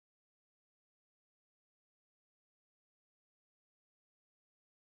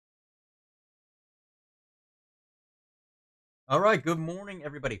All right, good morning,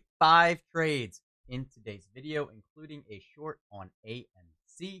 everybody. 5 trades in today's video, including a short on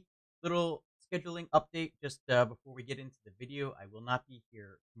AMC. Little scheduling update just before we get into the video. I will not be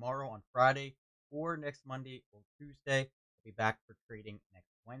here tomorrow on Friday or next Monday or Tuesday. I'll be back for trading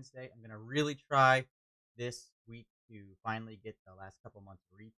next Wednesday. I'm going to really try this week to finally get the last couple months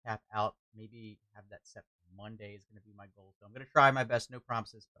recap out. Maybe have that set for Monday is going to be my goal. So I'm going to try my best. No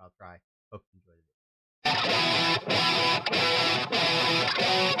promises, but I'll try. Hope you enjoy the video.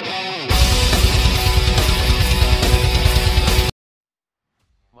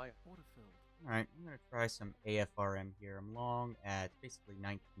 All right, I'm going to try some AFRM here. I'm long at basically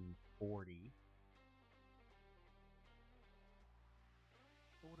 1940.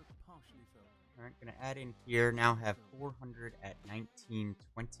 All right, going to add in here. Now have 400 at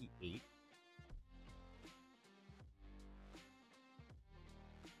 1928.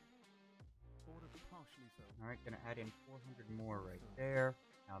 All right, going to add in 400 more right there.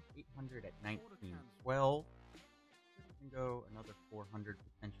 Now 800 at 1912. We can go another 400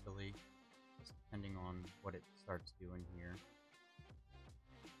 potentially, just depending on what it starts doing here.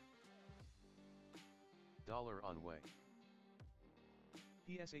 Dollar on way.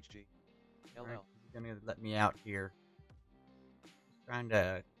 PSHG. LL. Right, he's gonna let me out here. Just trying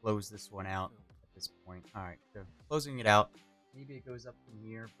to close this one out at this point. All right, so closing it out. Maybe it goes up from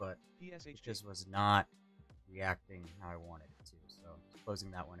here, but it just was not reacting how I wanted it to. So just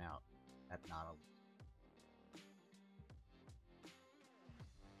closing that one out. That's not a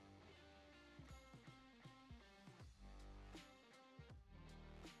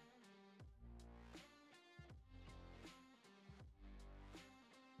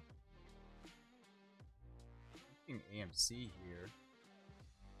AMC here.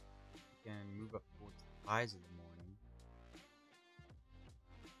 We can move up towards the highs of the morning.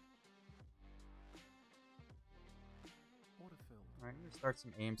 Alright, I'm going to start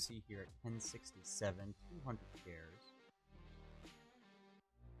some AMC here at 1067, 200 shares.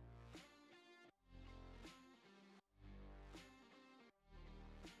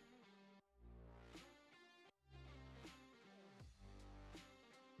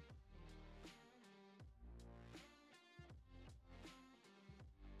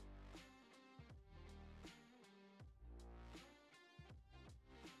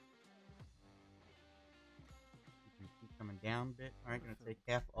 Coming down a bit. Alright, gonna take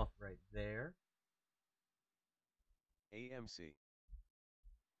half off right there. AMC.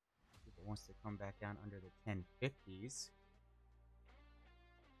 If it wants to come back down under the 1050s.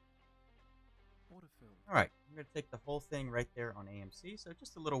 Alright, I'm gonna take the whole thing right there on AMC. So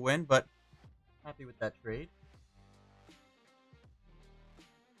just a little win, but happy with that trade.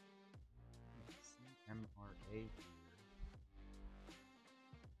 MRA here.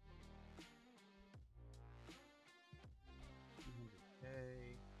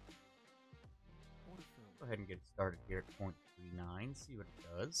 Go ahead and get it started here at 0.39, see what it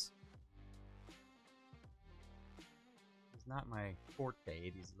does. It's not my forte,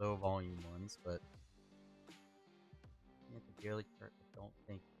 these low volume ones, but at the daily chart, I don't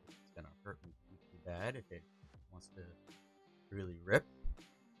think it's going to hurt me too bad if it wants to really rip.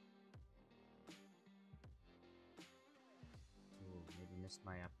 Ooh, maybe missed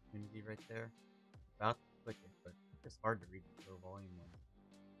my opportunity right there. About to click it, but it's just hard to read the low volume ones.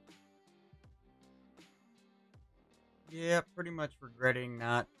 Yeah, pretty much regretting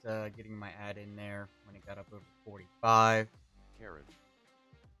not getting my ad in there when it got up over 45. Karen.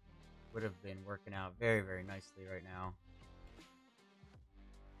 Would have been working out very, very nicely right now.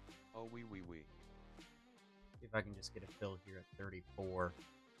 Oh, wee. See if I can just get a fill here at 34.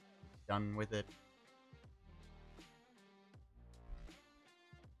 Done with it.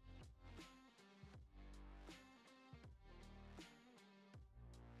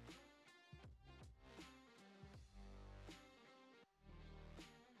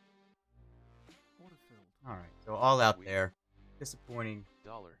 Alright, so all out there. Disappointing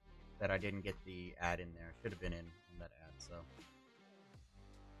that I didn't get the ad in there. Should have been in on that ad, so.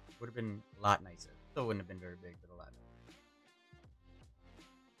 Would have been a lot nicer. Still wouldn't have been very big, but a lot nicer.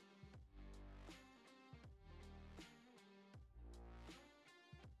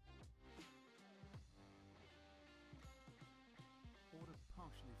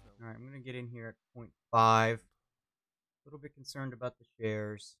 Alright, I'm going to get in here at 0.5. A little bit concerned about the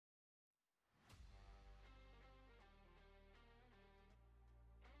shares.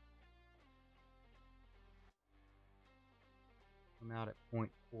 I'm out at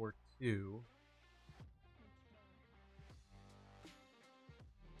 0.42.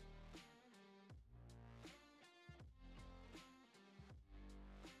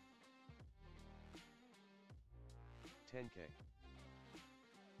 10K.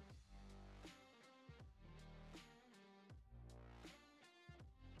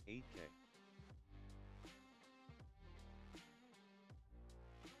 8K.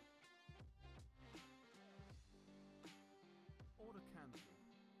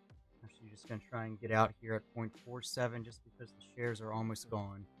 'Actually, just going to try and get out here at 0.47 just because the shares are almost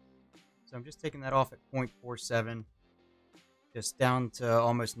gone. So I'm just taking that off at 0.47. Just down to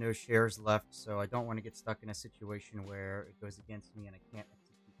almost no shares left, so I don't want to get stuck in a situation where it goes against me and I can't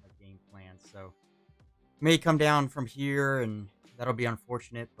execute my game plan. So may come down from here, and that'll be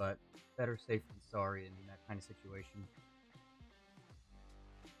unfortunate, but better safe than sorry in that kind of situation.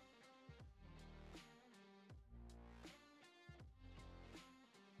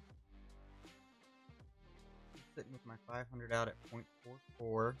 I'm sitting with my 500 out at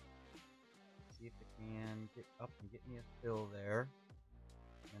 0.44. See if it can get up and get me a fill there.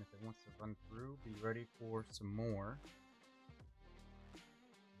 And if it wants to run through, be ready for some more.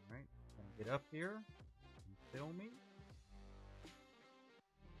 Alright, gonna get up here and fill me.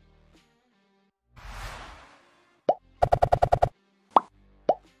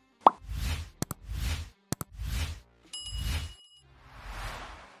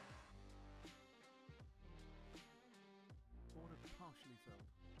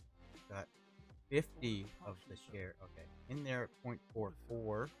 Got 50 of the share. Okay, in there at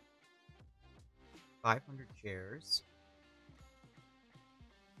 0.44. 500 shares.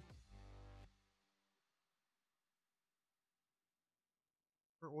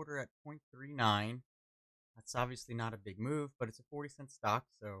 Per order at 0.39. That's obviously not a big move, but it's a 40-cent stock,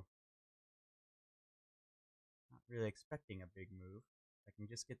 so not really expecting a big move. If I can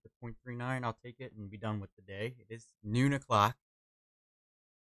just get the 0.39, I'll take it and be done with the day. It is noon o'clock.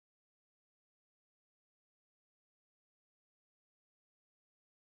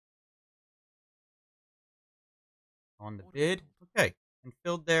 On the bid. Okay, and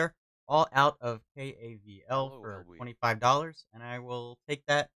filled there, all out of KAVL for $25, and I will take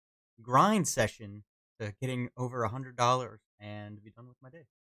that grind session to getting over $100 and be done with my day.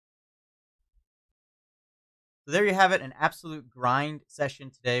 So there you have it, an absolute grind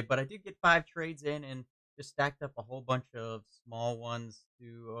session today, but I did get 5 trades in and just stacked up a whole bunch of small ones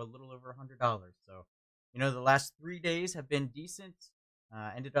to a little over $100. So, the last 3 days have been decent.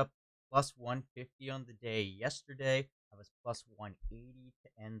 Ended up plus 150 on the day yesterday. I was plus 180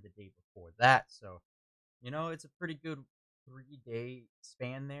 to end the day before that. So, it's a pretty good 3-day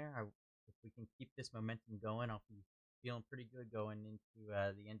span there. If we can keep this momentum going, I'll be feeling pretty good going into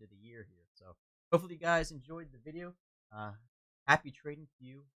the end of the year here. So hopefully you guys enjoyed the video. Happy trading to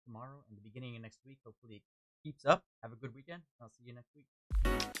you tomorrow and the beginning of next week. Hopefully it keeps up. Have a good weekend. I'll see you next week.